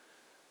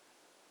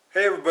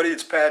Hey everybody,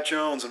 it's Pat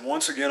Jones, and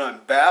once again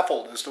I'm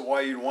baffled as to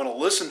why you'd want to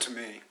listen to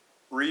me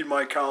read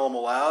my column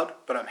aloud,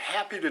 but I'm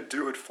happy to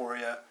do it for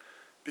you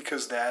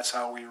because that's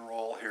how we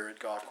roll here at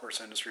Golf Course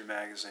Industry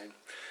Magazine.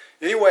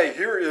 Anyway,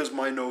 here is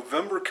my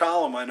November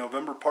column, my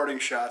November Parting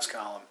Shots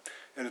column,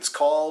 and it's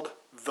called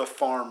The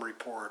Farm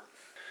Report.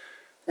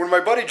 When my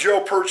buddy Joe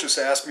Purchase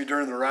asked me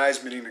during the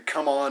Rise meeting to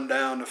come on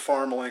down to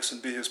FarmLinks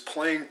and be his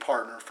playing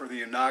partner for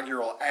the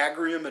inaugural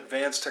Agrium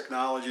Advanced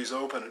Technologies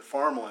Open at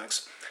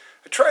FarmLinks,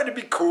 I tried to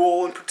be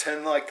cool and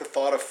pretend like the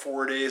thought of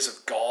 4 days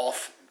of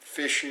golf,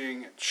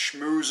 fishing, and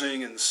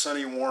schmoozing in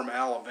sunny, warm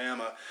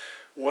Alabama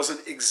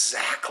wasn't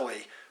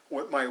exactly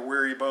what my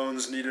weary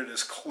bones needed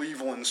as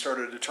Cleveland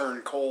started to turn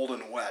cold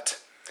and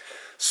wet.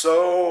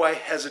 So I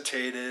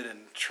hesitated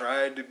and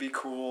tried to be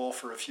cool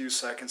for a few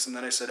seconds, and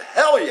then I said,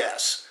 hell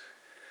yes!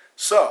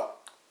 So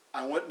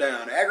I went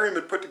down. Agrium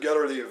had put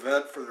together the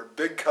event for their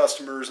big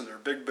customers and their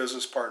big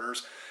business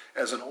partners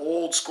as an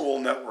old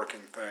school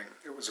networking thing.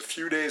 It was a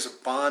few days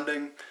of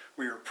bonding.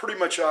 We were pretty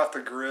much off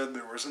the grid.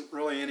 There wasn't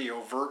really any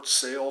overt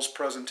sales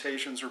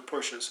presentations or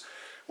pushes.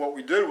 What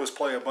we did was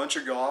play a bunch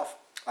of golf.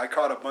 I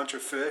caught a bunch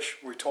of fish.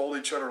 We told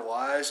each other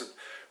lies, and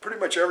pretty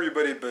much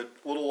everybody but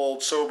little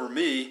old sober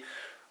me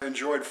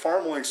enjoyed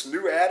FarmLinks'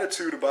 new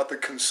attitude about the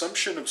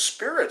consumption of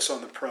spirits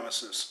on the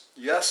premises.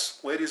 Yes,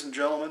 ladies and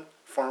gentlemen,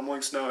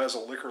 FarmLinks now has a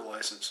liquor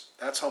license.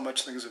 That's how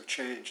much things have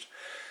changed.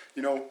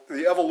 You know,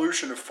 the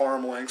evolution of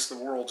FarmLinks, the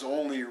world's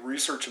only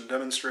research and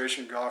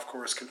demonstration golf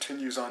course,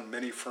 continues on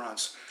many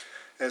fronts.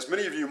 As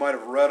many of you might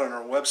have read on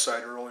our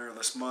website earlier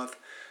this month,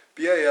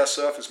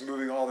 BASF is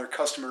moving all their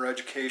customer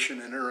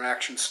education and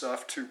interaction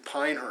stuff to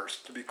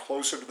Pinehurst to be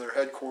closer to their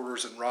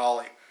headquarters in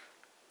Raleigh.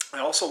 I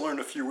also learned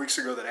a few weeks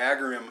ago that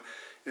Agrium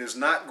is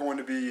not going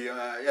to be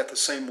at the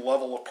same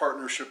level of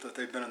partnership that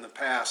they've been in the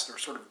past. They're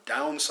sort of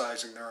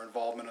downsizing their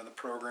involvement in the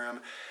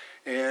program.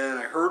 And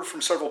I heard from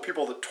several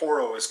people that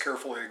Toro is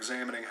carefully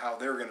examining how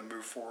they're going to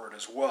move forward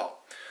as well.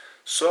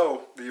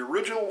 So the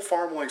original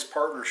FarmLinks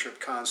partnership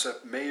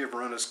concept may have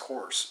run its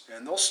course,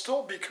 and they'll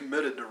still be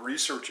committed to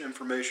research,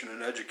 information,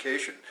 and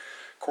education,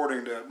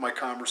 according to my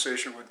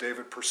conversation with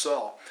David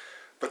Purcell.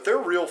 But their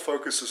real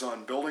focus is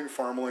on building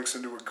FarmLinks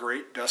into a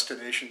great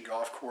destination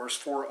golf course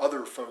for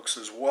other folks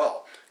as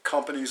well.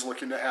 Companies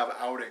looking to have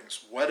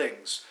outings,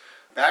 weddings,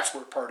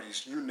 bachelor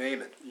parties, you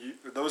name it.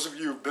 Those of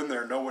you who've been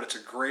there know what it's a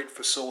great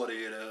facility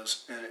it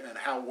is and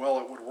how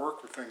well it would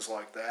work with things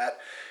like that.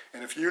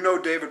 And if you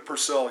know David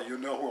Purcell, you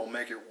know who will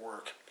make it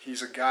work.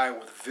 He's a guy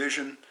with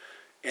vision,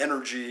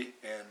 energy,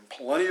 and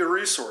plenty of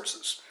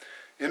resources.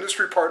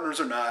 Industry partners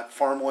or not,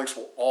 FarmLinks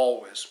will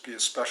always be a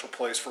special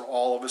place for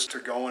all of us to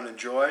go and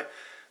enjoy,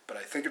 but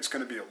I think it's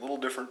going to be a little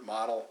different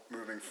model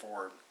moving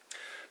forward.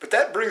 But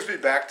that brings me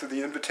back to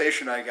the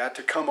invitation I got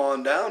to come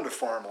on down to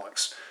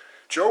FarmLinks.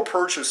 Joe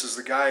Purchase is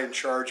the guy in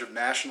charge of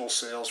national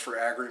sales for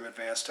Agrium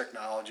Advanced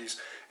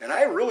Technologies, and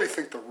I really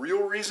think the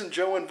real reason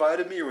Joe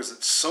invited me was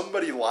that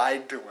somebody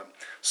lied to him.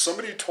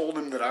 Somebody told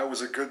him that I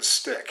was a good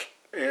stick.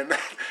 And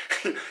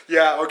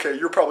yeah, okay,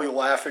 you're probably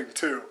laughing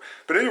too.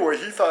 But anyway,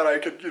 he thought I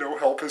could,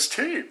 help his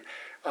team.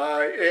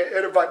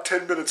 And about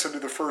 10 minutes into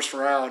the first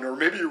round, or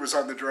maybe it was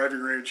on the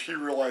driving range, he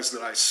realized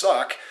that I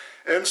suck.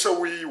 And so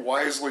we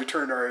wisely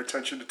turned our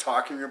attention to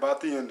talking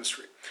about the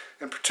industry,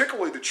 and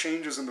particularly the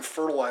changes in the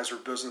fertilizer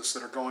business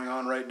that are going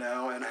on right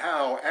now and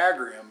how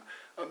Agrium,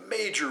 a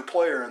major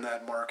player in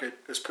that market,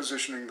 is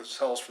positioning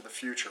themselves for the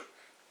future.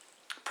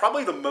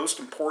 Probably the most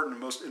important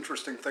and most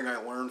interesting thing I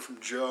learned from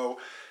Joe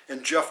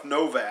and Jeff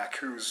Novak,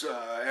 who's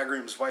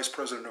Agrium's Vice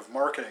President of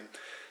Marketing,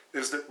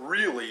 is that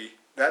really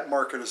that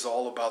market is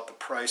all about the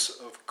price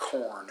of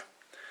corn.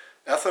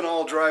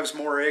 Ethanol drives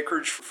more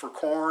acreage for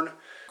corn.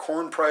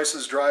 Corn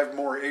prices drive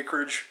more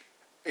acreage.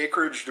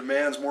 Acreage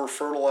demands more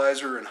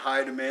fertilizer, and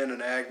high demand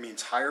in ag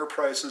means higher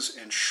prices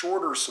and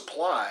shorter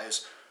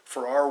supplies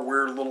for our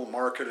weird little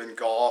market in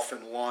golf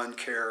and lawn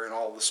care and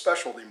all the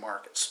specialty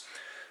markets.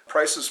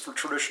 Prices for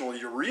traditional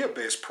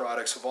urea-based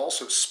products have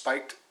also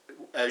spiked,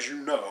 as you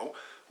know,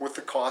 with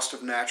the cost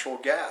of natural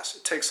gas.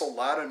 It takes a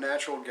lot of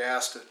natural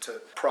gas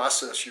to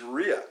process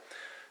urea.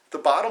 The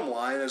bottom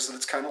line is that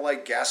it's kind of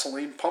like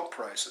gasoline pump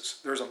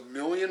prices. There's a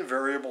million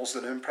variables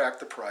that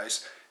impact the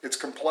price. It's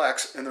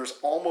complex, and there's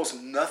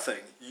almost nothing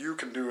you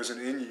can do as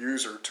an end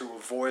user to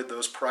avoid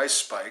those price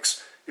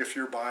spikes if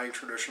you're buying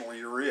traditional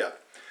urea.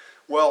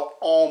 Well,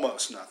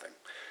 almost nothing.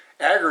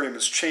 Agrium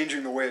is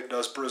changing the way it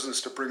does business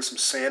to bring some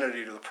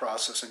sanity to the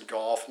process in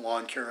golf,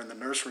 lawn care, and the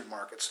nursery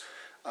markets.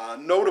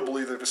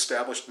 Notably, they've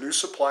established new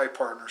supply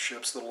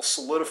partnerships that will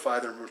solidify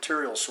their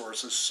material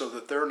sources so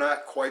that they're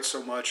not quite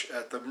so much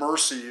at the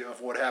mercy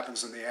of what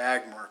happens in the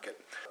ag market.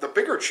 The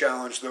bigger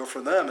challenge, though,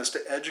 for them is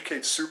to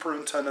educate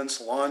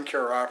superintendents, lawn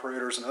care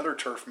operators, and other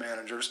turf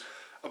managers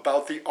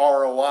about the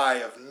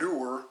ROI of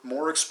newer,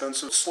 more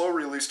expensive,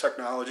 slow-release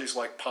technologies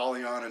like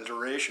polyon and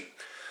duration.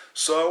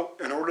 So,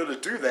 in order to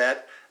do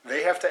that,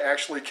 they have to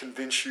actually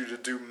convince you to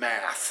do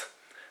math.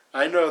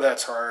 I know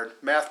that's hard.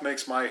 Math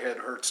makes my head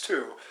hurts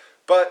too.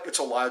 But it's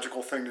a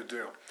logical thing to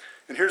do.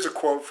 And here's a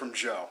quote from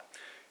Joe.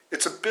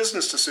 It's a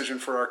business decision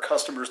for our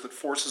customers that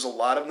forces a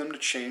lot of them to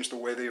change the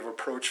way they've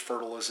approached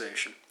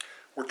fertilization.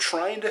 We're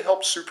trying to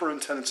help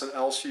superintendents and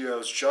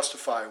LCOs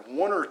justify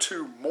 1 or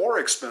 2 more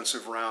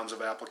expensive rounds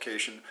of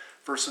application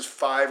versus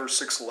 5 or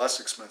 6 less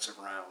expensive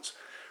rounds.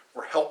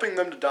 We're helping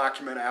them to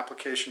document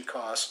application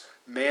costs,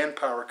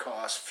 manpower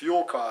costs,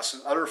 fuel costs,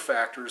 and other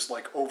factors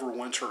like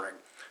overwintering.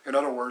 In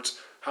other words,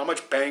 how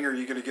much bang are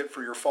you going to get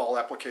for your fall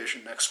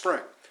application next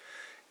spring?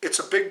 It's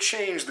a big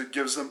change that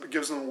gives them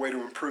a way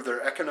to improve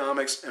their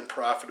economics and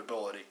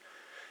profitability.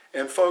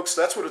 And folks,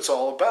 that's what it's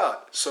all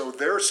about. So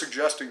they're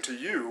suggesting to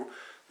you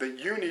that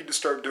you need to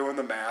start doing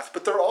the math,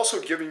 but they're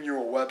also giving you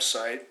a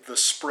website, the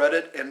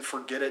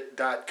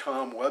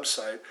spreaditandforgetit.com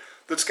website,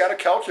 that's got a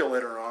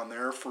calculator on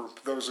there for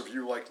those of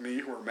you like me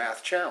who are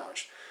math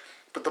challenged.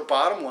 But the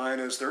bottom line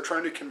is they're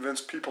trying to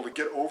convince people to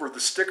get over the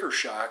sticker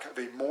shock of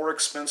a more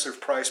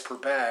expensive price per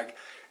bag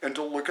and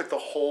to look at the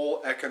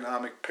whole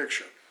economic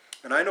picture.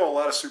 And I know a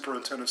lot of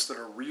superintendents that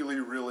are really,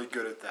 really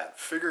good at that,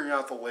 figuring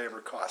out the labor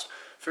cost,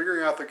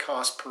 figuring out the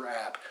cost per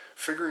app,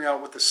 figuring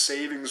out what the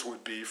savings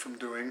would be from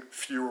doing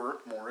fewer,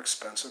 more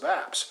expensive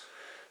apps.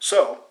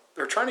 So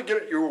they're trying to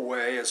get you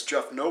away, as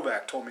Jeff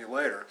Novak told me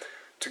later,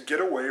 to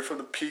get away from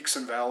the peaks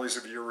and valleys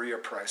of urea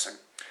pricing.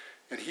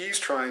 And he's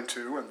trying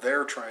to, and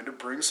they're trying to,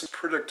 bring some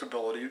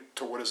predictability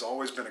to what has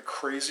always been a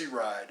crazy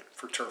ride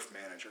for turf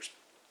managers.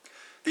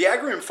 The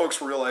Agrium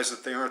folks realize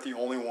that they aren't the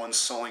only ones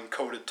selling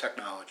coated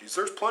technologies.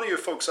 There's plenty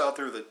of folks out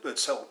there that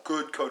sell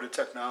good coated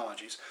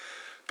technologies.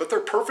 But they're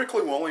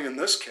perfectly willing in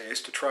this case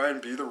to try and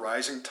be the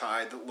rising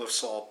tide that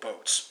lifts all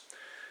boats.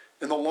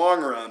 In the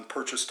long run,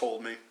 Purchase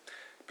told me,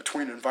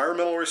 between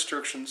environmental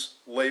restrictions,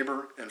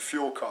 labor, and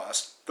fuel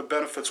costs, the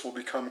benefits will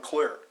become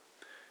clear.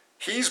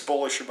 He's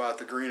bullish about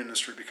the green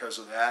industry because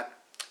of that,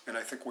 and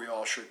I think we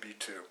all should be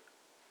too.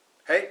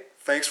 Hey,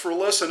 thanks for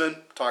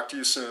listening. Talk to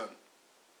you soon.